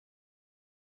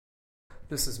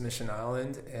This is Mission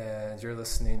Island, and you're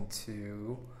listening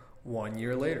to 1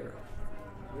 Year Later.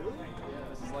 Really? Yeah,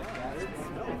 this is like that.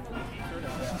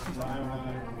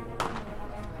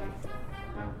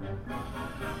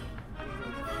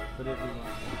 But if we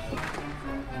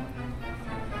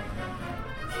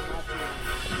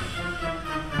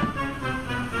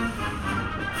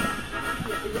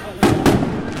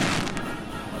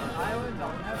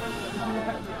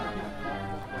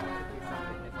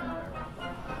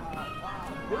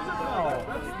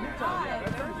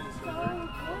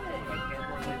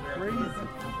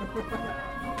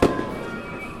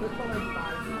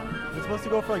It's supposed to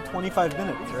go for like 25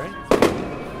 minutes, right?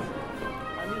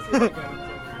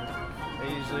 They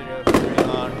usually go pretty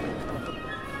long.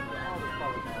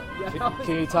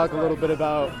 Can you talk a little bit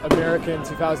about American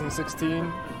 2016? Do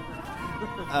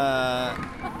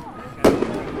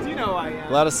you know who I am?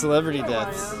 A lot of celebrity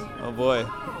deaths. Oh boy.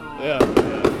 Yeah.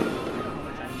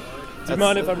 Do you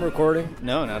mind if I'm recording?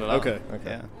 No, not at all. Okay.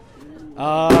 Yeah.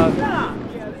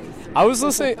 I was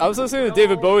listening to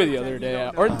David Bowie the other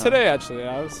day, or today actually.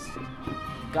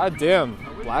 Goddamn,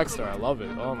 Black Star, I love it.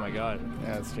 Oh my god.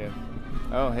 Yeah, that's true.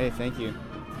 Oh, hey, thank you.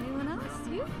 Anyone else?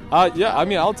 You? Yeah, I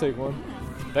mean, I'll take one.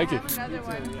 Thank you. Another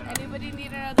one. Anybody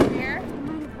need another beer?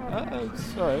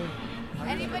 Sorry.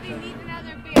 Anybody need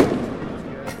another beer?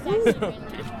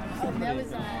 That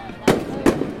was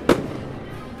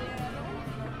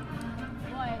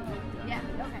yeah,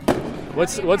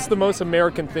 okay. What's the most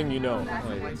American thing you know?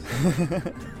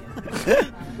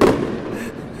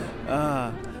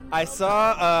 I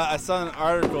saw an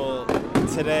article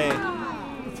today.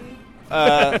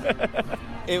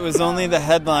 It was only the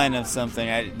headline of something.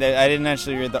 I didn't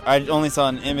actually read I only saw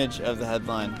an image of the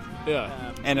headline. Yeah.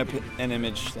 And an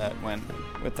image that went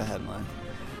with the headline.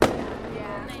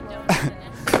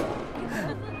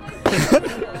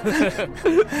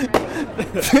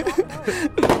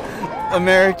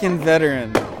 American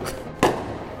veteran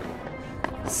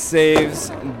saves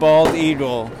bald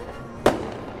eagle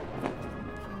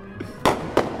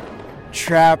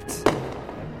trapped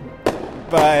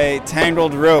by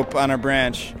tangled rope on a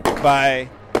branch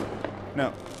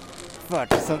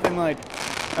something like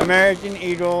American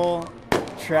eagle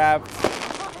trapped.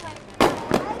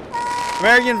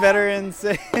 American veteran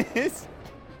saves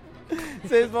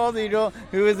bald eagle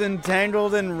who is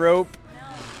entangled in rope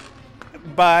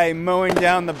by mowing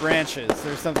down the branches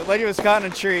or something. Like it was caught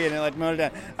in a tree and it like mowed it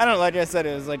down. I don't know, like I said,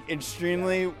 it was like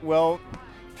extremely well.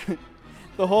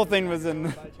 The whole thing was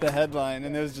in the headline,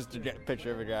 and it was just a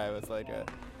picture of a guy with like a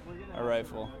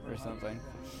rifle or something.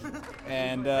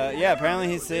 And apparently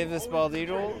he saved this bald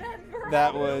eagle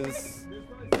that was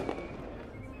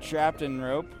trapped in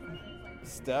rope,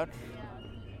 stuck,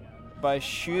 by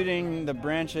shooting the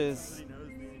branches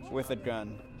with a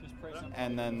gun.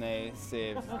 And then they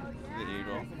saved the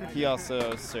eagle. He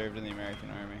also served in the American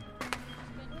Army.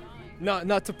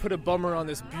 Not to put a bummer on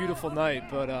this beautiful night,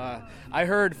 but I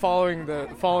heard following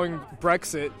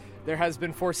Brexit, there has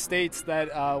been 4 states that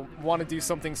want to do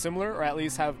something similar, or at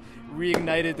least have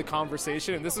reignited the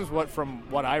conversation. And this is from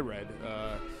what I read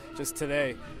just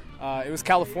today. It was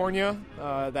California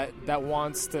that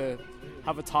wants to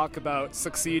have a talk about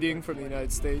succeeding from the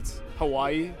United States.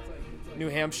 Hawaii, New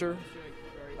Hampshire,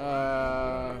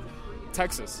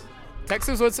 Texas.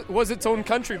 Texas was its own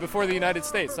country before the United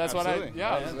States. That's Absolutely.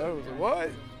 what I was like,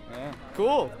 what? Yeah.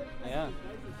 Cool. Yeah.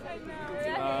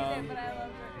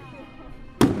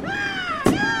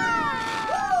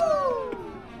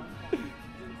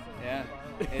 Yeah.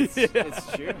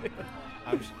 It's true.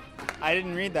 I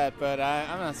didn't read that, but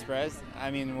I'm not surprised. I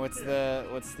mean, what's the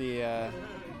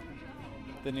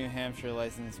New Hampshire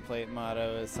license plate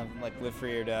motto is something like "Live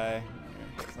Free or Die."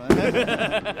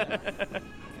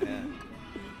 Yeah.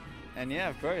 And yeah,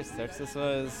 of course, Texas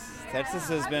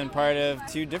has been part of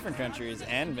 2 different countries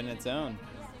and been its own.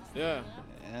 Yeah.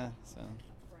 Yeah. So.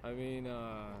 I mean,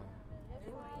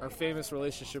 our famous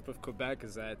relationship with Quebec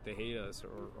is that they hate us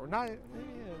or not.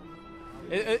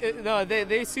 No,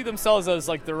 they see themselves as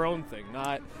like their own thing,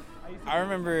 not. I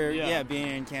remember, being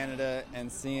in Canada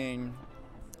and seeing,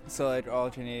 so like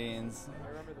all Canadians,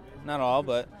 not all,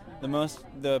 but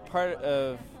the part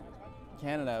of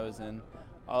Canada I was in,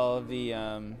 all of the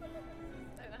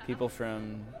people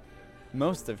from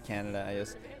most of Canada, I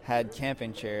guess, had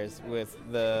camping chairs with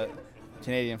the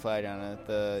Canadian flag on it,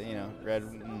 the red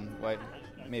and white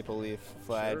maple leaf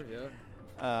flag. Sure,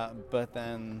 yeah. But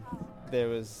then there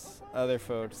was other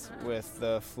folks with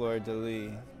the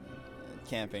fleur-de-lis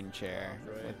camping chair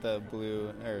with the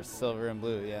blue or silver and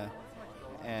blue,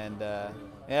 and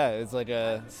it was like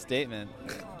a statement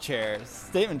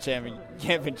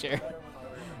camping chair.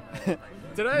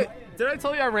 Did I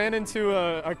tell you I ran into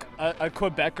a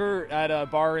Quebecer at a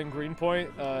bar in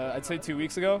Greenpoint, I'd say 2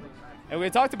 weeks ago? And we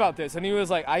had talked about this, and he was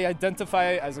like, I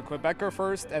identify as a Quebecer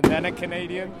first and then a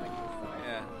Canadian.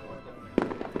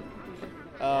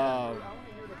 Yeah.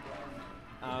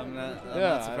 I'm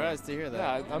not surprised to hear that.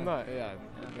 Yeah, I'm not, yeah.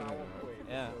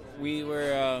 Yeah, we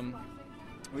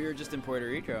were just in Puerto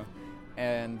Rico,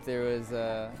 and there was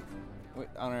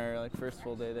on our first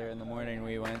full day there in the morning,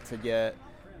 we went to get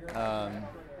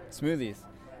smoothies,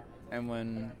 and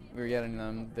when we were getting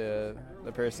them, the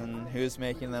person who was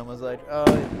making them was like, "Oh,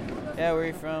 yeah, where are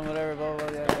you from? Whatever, blah blah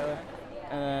blah." Blah, blah.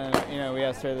 And then we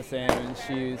asked her the same, and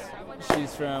she's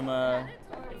from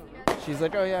she's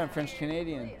like, "Oh yeah, I'm French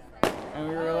Canadian," and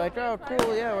we were like, "Oh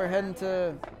cool, yeah, we're heading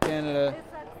to Canada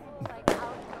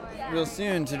real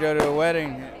soon to go to a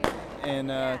wedding in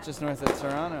just north of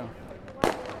Toronto."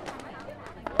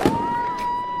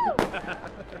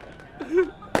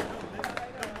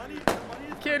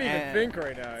 Can't even think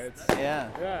right now. It's yeah.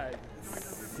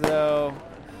 So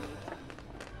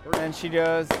then she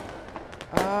goes,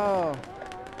 "Oh,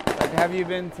 like, have you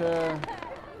been to?"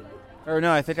 Or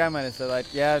no, I think I might have said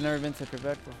like, "Yeah, I've never been to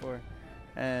Quebec before."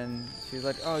 And she's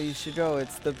like, "Oh, you should go.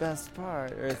 It's the best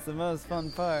part, or it's the most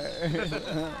fun part." I'm like,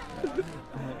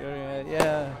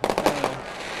 yeah.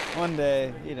 One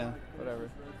day,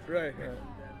 whatever. right.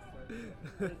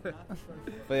 But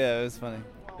yeah, it was funny.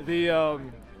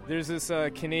 There's this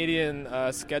Canadian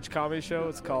sketch comedy show.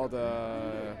 It's called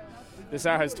This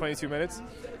Hour Has 22 Minutes,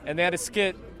 and they had a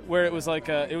skit where it was like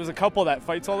it was a couple that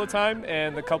fights all the time,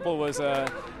 and the couple was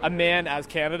a man as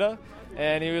Canada,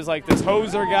 and he was like this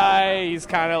hoser guy. He's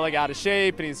kind of like out of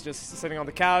shape, and he's just sitting on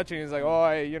the couch, and he's like, "Oh,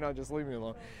 hey, just leave me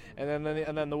alone." And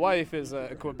then the wife is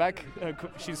Quebec.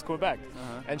 She's Quebec,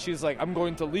 and she's like, "I'm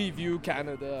going to leave you,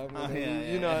 Canada."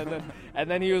 And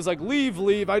then he was like,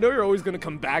 "Leave. I know you're always going to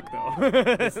come back, though."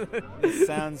 It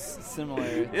sounds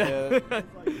similar to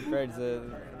Fred's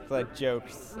like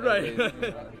jokes, right?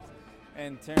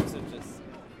 In terms of just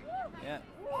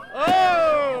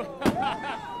Oh!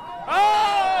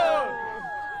 Oh!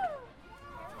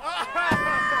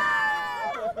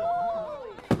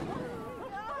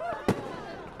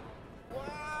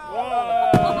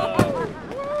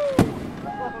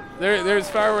 There's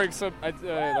fireworks up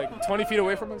like 20 feet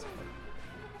away from us.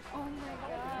 Oh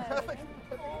my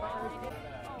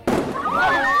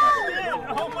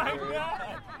Oh my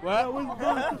god! What? That was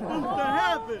not supposed to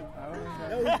happen!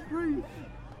 That was free!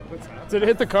 Did it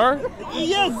hit the car?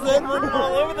 Yes, that went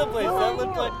all over the place. That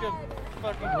looked like a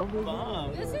fucking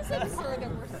bomb. This is absurd that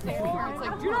we're standing here. It's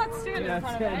like, do not stand in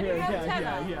front of any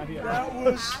antenna. That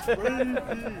was crazy!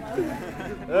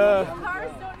 The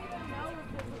cars don't even know if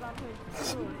this is about to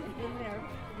explode in their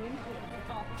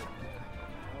windshield.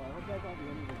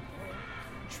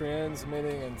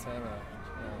 Transmitting antenna.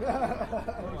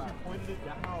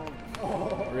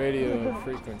 Radio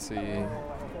frequency.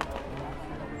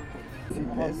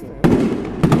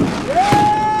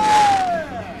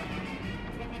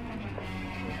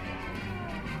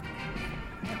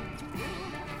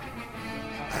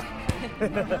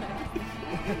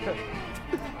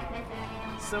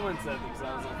 Someone said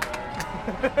themselves on fire.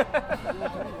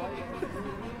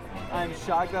 I'm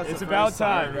shocked that's It's the about first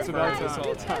time. time. It's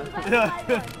about time.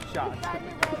 Shocked.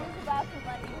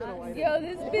 Yo,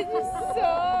 this bitch is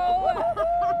so.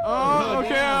 Oh,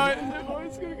 okay.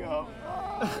 It's gonna go.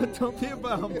 Don't be a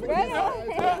bum. Right on.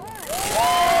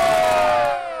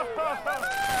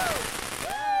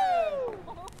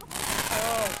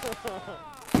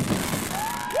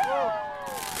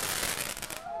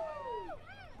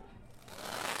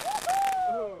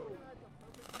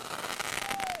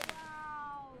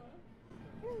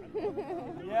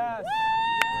 Yes.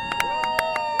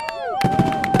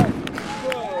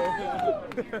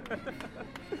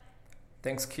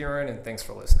 Thanks, Kieran, and thanks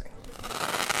for listening.